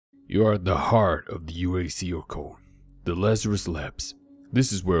You are at the heart of the UAC code, the Lazarus labs.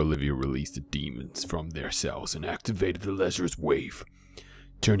 This is where Olivia released the demons from their cells and activated the Lazarus wave,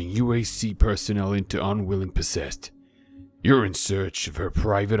 turning UAC personnel into unwilling possessed. You're in search of her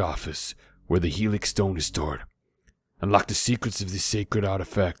private office, where the Helix Stone is stored. Unlock the secrets of this sacred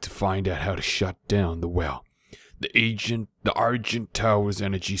artifact to find out how to shut down the well, the Argent Tower's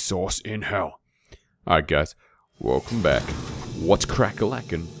energy source in hell. Alright guys, welcome back. What's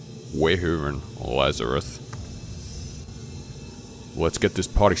crack-a-lackin'? We're here in Lazarus. Let's get this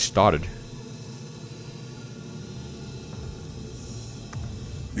party started.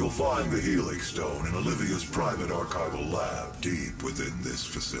 You'll find the Helix Stone in Olivia's private archival lab deep within this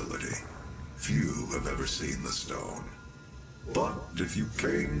facility. Few have ever seen the stone. But if you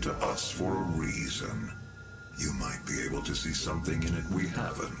came to us for a reason, you might be able to see something in it we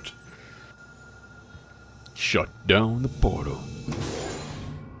haven't. Shut down the portal.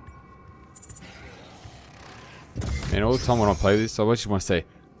 And all the time when I play this, I just want to say,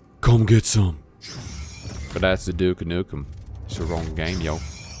 come get some. But that's the Duke Nukem. It's the wrong game, yo.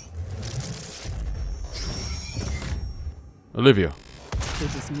 Olivia.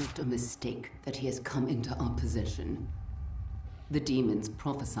 It is not a mistake that he has come into our possession. The demons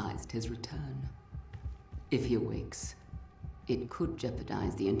prophesied his return. If he awakes, it could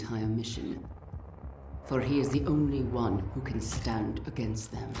jeopardize the entire mission. For he is the only one who can stand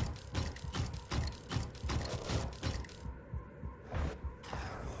against them.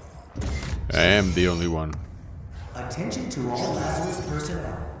 I am the only one. Attention to all Lazarus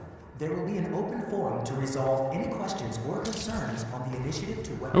personnel. There will be an open forum to resolve any questions or concerns on the initiative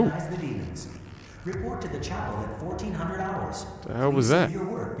to weaponize the demons. Report to the chapel at 1400 hours. The hell was that? Please save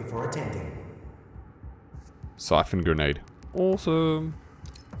your word before attending. Siphon grenade. Awesome.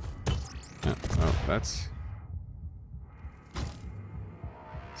 Yeah, well, that's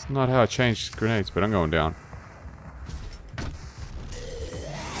not how I changed grenades, but I'm going down.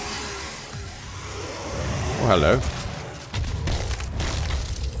 Oh, hello.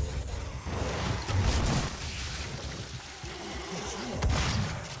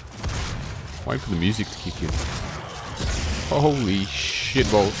 Wait for the music to kick in. Holy shit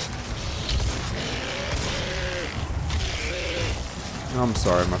balls. I'm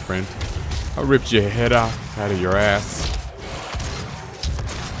sorry, my friend. I ripped your head out of your ass.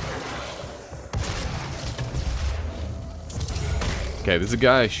 Okay, there's a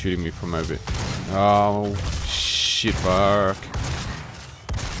guy shooting me from over. Oh, shit, fuck.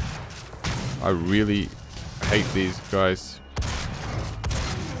 I really hate these guys.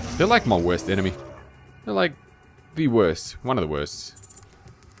 They're like my worst enemy. They're like the worst. One of the worst.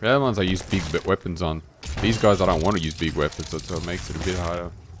 The other ones I use big weapons on. These guys I don't want to use big weapons, so it makes it a bit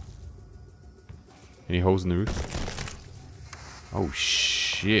harder. Any holes in the roof? Oh,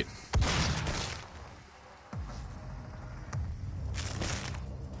 shit.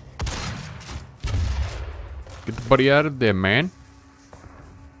 Get the buddy out of there, man.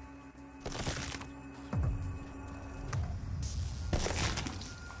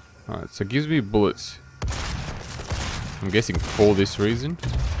 Alright, so it gives me bullets. I'm guessing for this reason.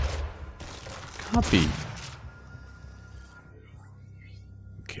 Can't be.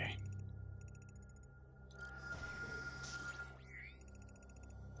 Okay.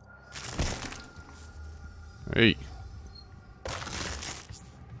 Hey.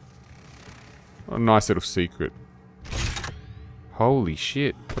 What a nice little secret. Holy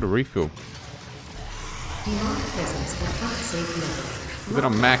shit, what a refill. Look at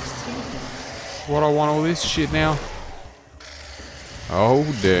I'm maxed. What, I want all this shit now? Oh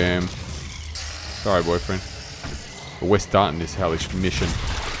damn. Sorry boyfriend. But we're starting this hellish mission.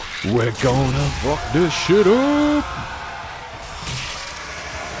 We're gonna fuck this shit up!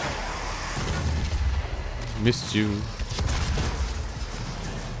 Missed you.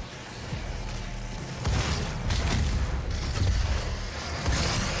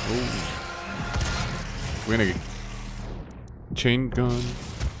 We're gonna get chain gun.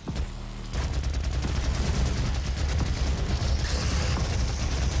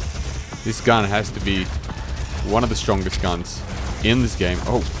 This gun has to be one of the strongest guns in this game.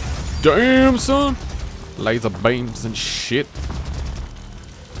 Oh, damn, son! Laser beams and shit.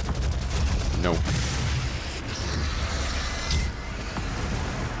 No.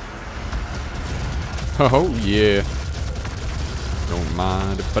 Oh, yeah. Don't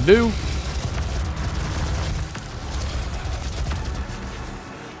mind if I do.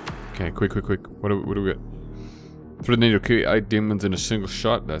 Okay, quick. What do we got? Through the needle, kill 8 demons in a single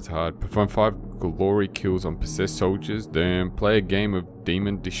shot. That's hard. Perform 5 glory kills on possessed soldiers. Then play a game of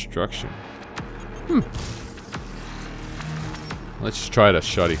demon destruction. Let's just try the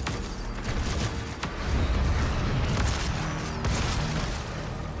shoddy.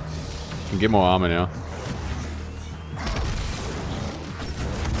 Can get more armor now.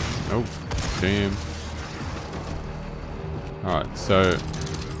 Oh, damn. Alright, so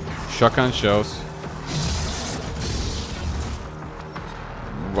shotgun shells.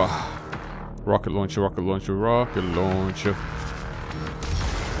 Wow. Rocket launcher, rocket launcher, rocket launcher.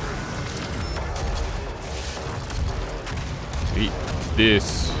 Eat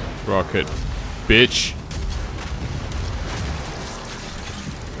this rocket, bitch.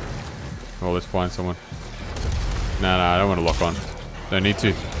 Oh, let's find someone. Nah, I don't want to lock on. Don't need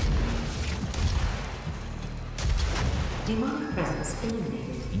to. Demonic presence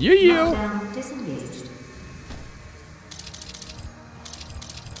eliminated. Yeah. Lockdown disengaged.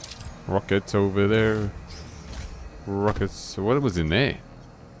 Rockets over there. Rockets. What was in there?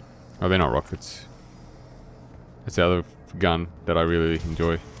 Oh, they're not rockets. That's the other gun that I really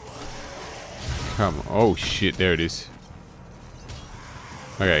enjoy. Come on. Oh shit, there it is.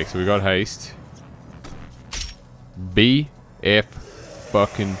 Okay, so we got haste. B, F,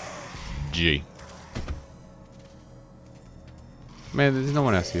 fucking G. Man, there's no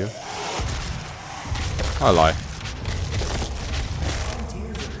one else here. I lie.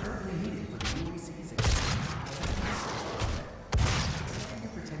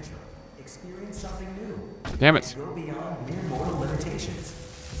 Damn it. Go beyond mere mortal limitations.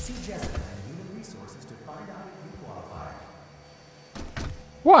 See Jessica and Human Resources to find out if you qualify.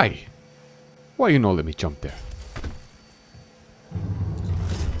 Why? Why you not let me jump there?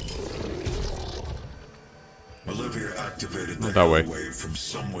 Olivia activated the Not that way. wave from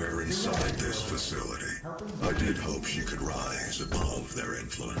somewhere inside this facility. I did hope she could rise above their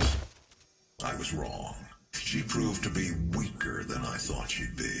influence. I was wrong. She proved to be weaker than I thought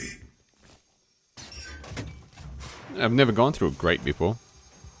she'd be. I've never gone through a grate before.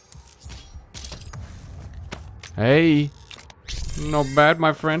 Hey. Not bad,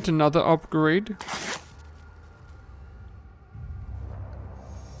 my friend. Another upgrade.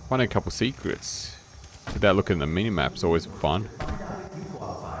 Find a couple secrets. Without looking at the minimap's always fun.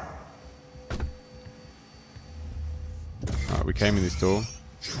 Alright, we came in this door.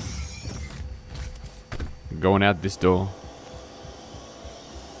 Going out this door.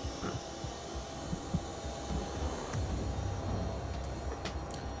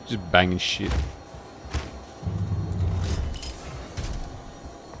 Just banging shit.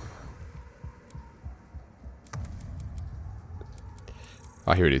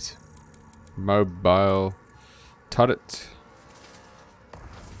 Ah, here it is. Mobile turret.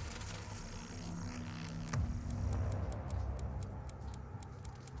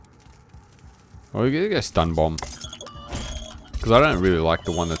 Oh, we get a stun bomb. Because I don't really like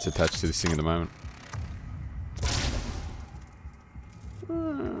the one that's attached to this thing at the moment.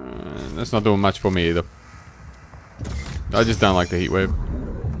 That's not doing much for me either. I just don't like the heat wave.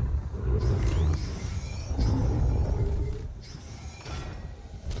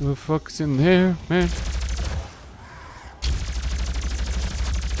 What the fuck's in there, man?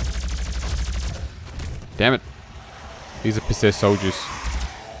 Damn it. These are possessed soldiers.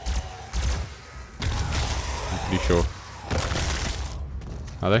 I'm pretty sure.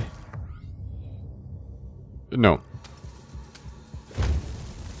 Are they? No.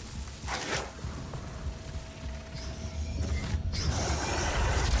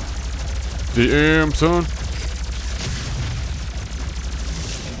 Damn, son.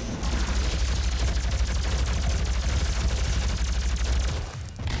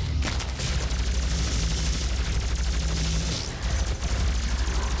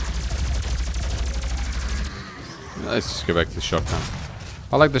 Let's just go back to the shotgun.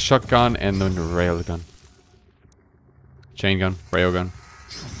 I like the shotgun and the railgun. Chain gun, railgun.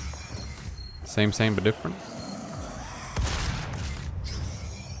 Same but different.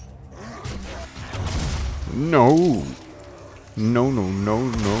 No. No.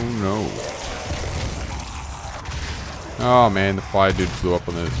 Oh man, the fire dude blew up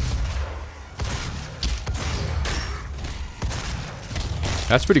on this.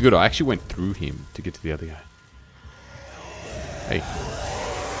 That's pretty good. I actually went through him to get to the other guy. Hey.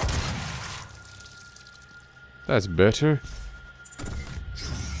 That's better.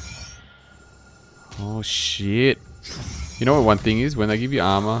 Oh shit. You know what one thing is? When they give you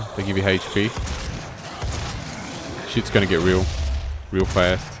armor, they give you HP. Shit's gonna get real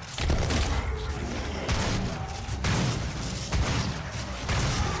fast.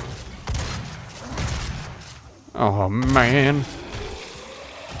 Oh man.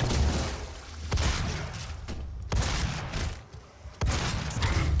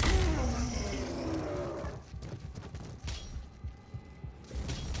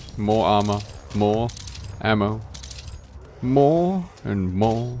 More armor. More ammo. More and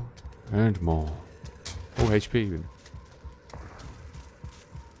more and more. Oh, HP even.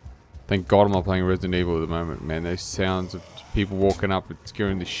 Thank God I'm not playing Resident Evil at the moment, man. Those sounds of people walking up, it's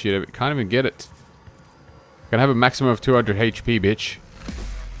scaring the shit out of it. Can't even get it. Can have a maximum of 200 HP, bitch.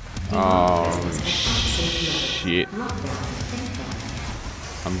 Oh, shit.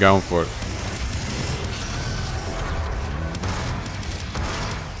 I'm going for it.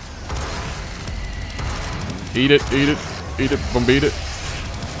 Eat it, eat it, eat it, beat it.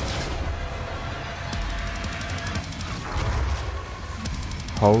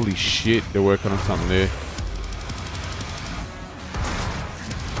 Holy shit, they're working on something there.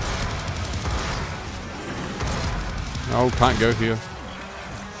 Oh, can't go here.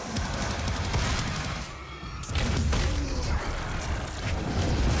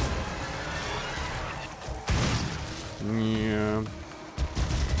 Yeah.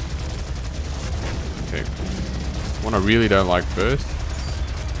 Okay. One I really don't like first.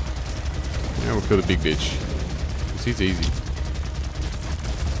 Yeah, we'll kill the big bitch. This is easy.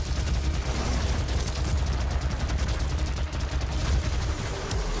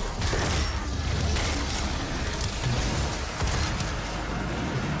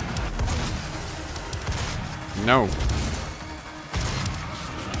 No.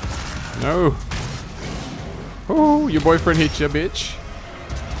 No. Oh, your boyfriend hit you, bitch.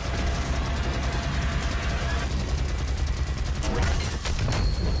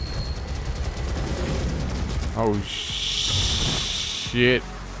 Oh, shit.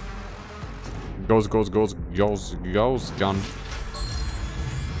 Goes, gun.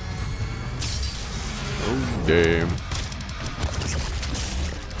 Oh, damn.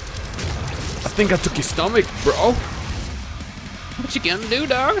 I think I took your stomach, bro. What you gonna do,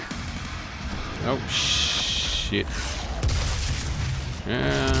 dog? Oh, shit.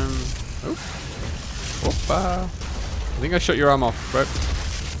 And... Oh. Opa. I think I shot your arm off, bro.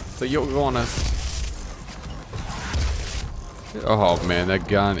 So you're gonna... Oh, man, that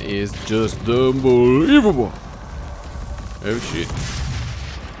gun is just unbelievable. Oh, shit.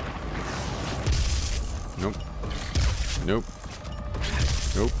 Nope. Nope.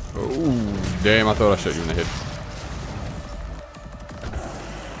 Nope. Oh, damn, I thought I shot you in the head.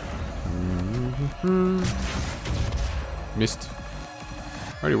 Missed. I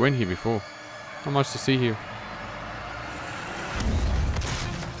already went here before. Not much to see here.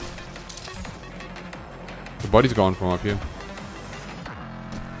 The body's gone from up here.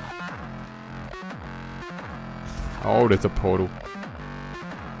 Oh, there's a portal.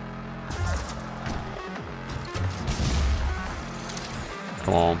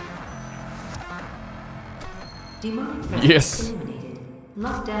 Come on. Yes.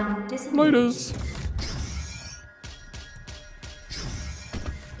 Lockdown disengaged. Laters.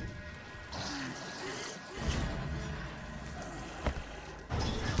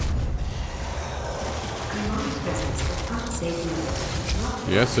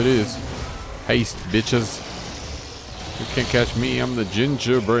 Yes, it is. Haste, bitches. You can't catch me. I'm the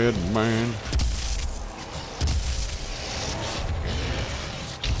gingerbread man.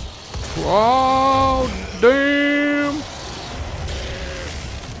 Oh, damn.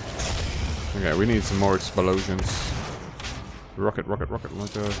 Okay, we need some more explosions. Rocket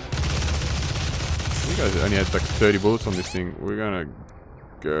launcher. You guys only had like 30 bullets on this thing. We're gonna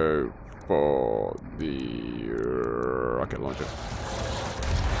go for the rocket launcher.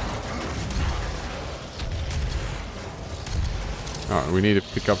 Alright, we need to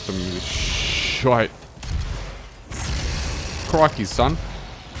pick up some shite. Crikey, son.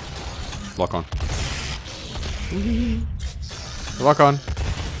 Lock on. Lock on.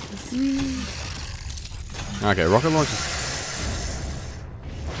 Okay, rocket launcher.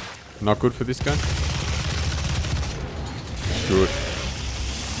 Not good for this gun. Screw it.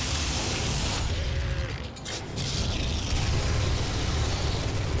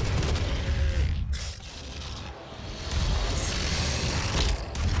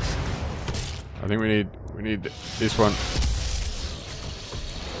 I think we need this one.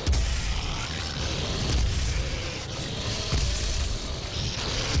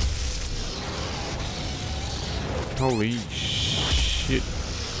 Holy shit.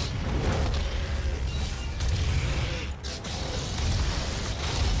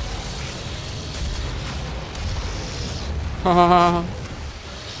 Haha.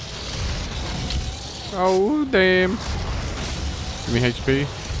 Oh damn. Give me HP.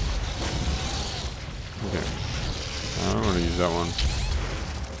 Okay. I don't want to use that one.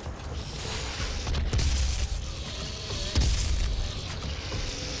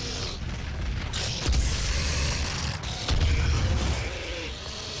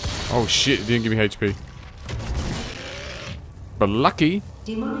 Oh shit, it didn't give me HP. But lucky.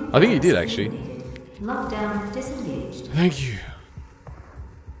 Demonic I think he did, threats actually. eliminated. Lockdown disengaged. Thank you.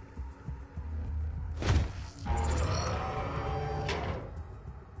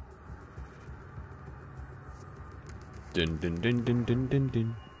 Dun dun dun dun dun dun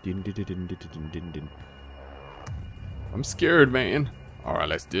dun. Dun, dun, dun, dun, dun, dun, dun, dun. I'm scared, man. Alright,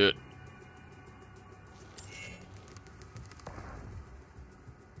 let's do it.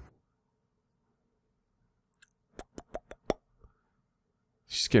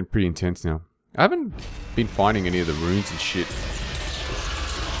 She's getting pretty intense now. I haven't been finding any of the runes and shit.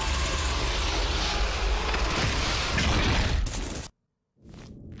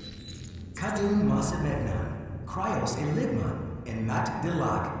 Kadun Masamegna, Kryos Enigma, and Mat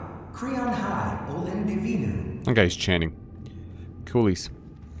Dilak, Creon High, Olin Divinu. Okay, he's chanting. Coolies.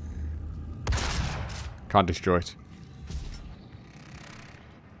 Can't destroy it.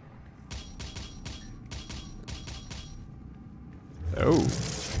 Oh.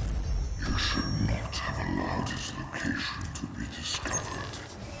 You should not have allowed his location to be discovered.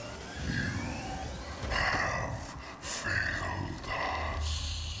 You have failed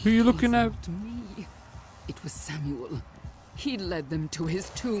us. Who are you looking at? Me. It was Samuel. He led them to his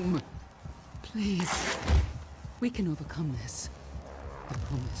tomb. Please. We can overcome this. I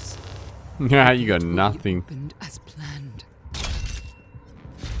promise. Yeah, you got It will be nothing. opened as planned.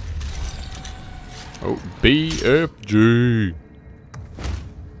 Oh, BFG.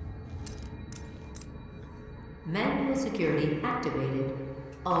 Manual security activated.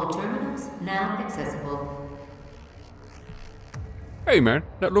 All terminals now accessible. Hey man,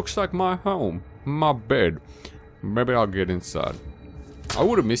 that looks like my home. My bed. Maybe I'll get inside. I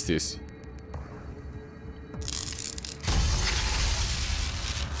would have missed this.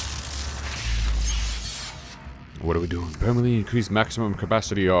 What are we doing? Permanently increase maximum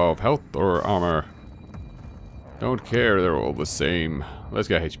capacity of health or armor? Don't care, they're all the same. Let's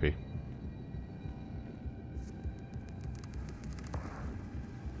get HP.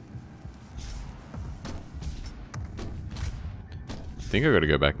 I think I gotta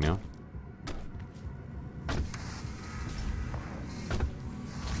go back now.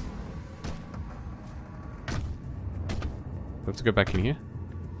 Let's go back in here.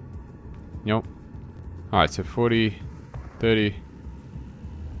 Nope. Alright, so 40, 30.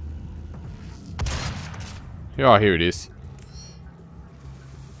 Oh, here it is.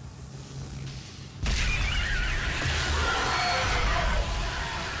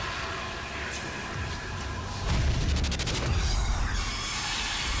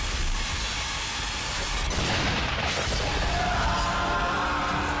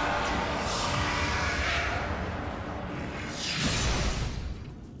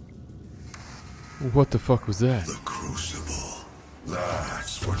 What the fuck was that? The Crucible.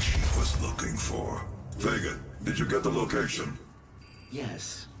 That's what she was looking for. Vega, did you get the location?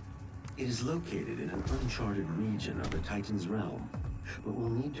 Yes. It is located in an uncharted region of the Titan's realm, but we'll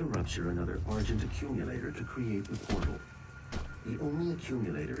need to rupture another Argent accumulator to create the portal. The only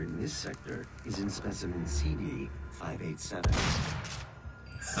accumulator in this sector is in specimen CD-587.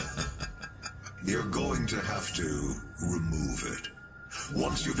 You're going to have to remove it.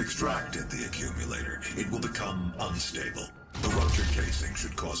 Once you've extracted the accumulator, it will become unstable. The ruptured casing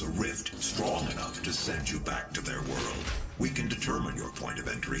should cause a rift strong enough to send you back to their world. We can determine your point of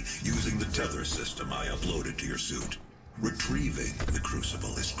entry using the tether system I uploaded to your suit. Retrieving the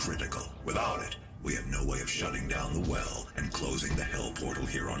Crucible is critical. Without it, we have no way of shutting down the well and closing the Hell portal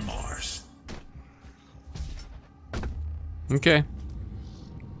here on Mars. Okay.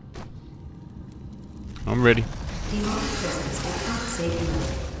 I'm ready. Demonic presence at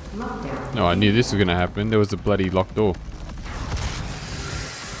unsafe mode. Lockdown. No, I knew this was gonna happen. There was a bloody locked door.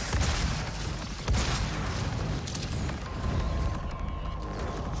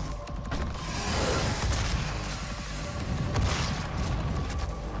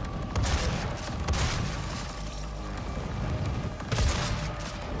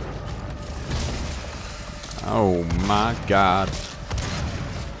 Oh my god.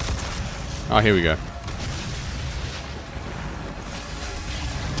 Oh, here we go.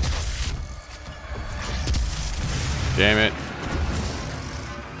 Damn it.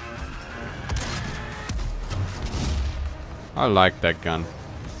 I like that gun.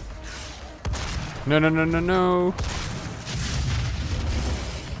 No, no, no, no, no.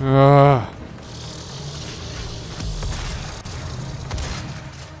 Ugh.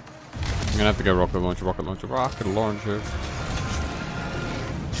 I'm gonna have to go rocket launcher, rocket launcher, rocket launcher.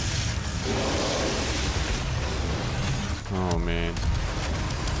 Oh man.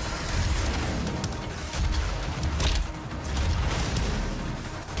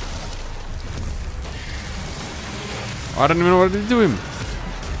 I don't even know what to do him.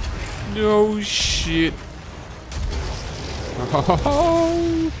 No shit.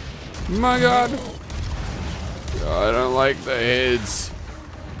 Oh my god. I don't like the heads.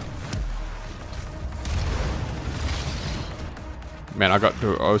 Man, I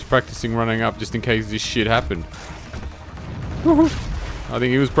was practicing running up just in case this shit happened. I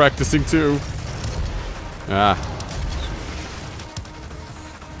think he was practicing too. Ah.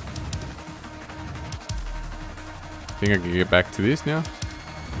 Think I can get back to this now?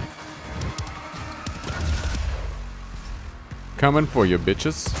 Coming for you,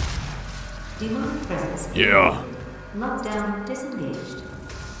 bitches. Demonic presence. Yeah. Lockdown disengaged.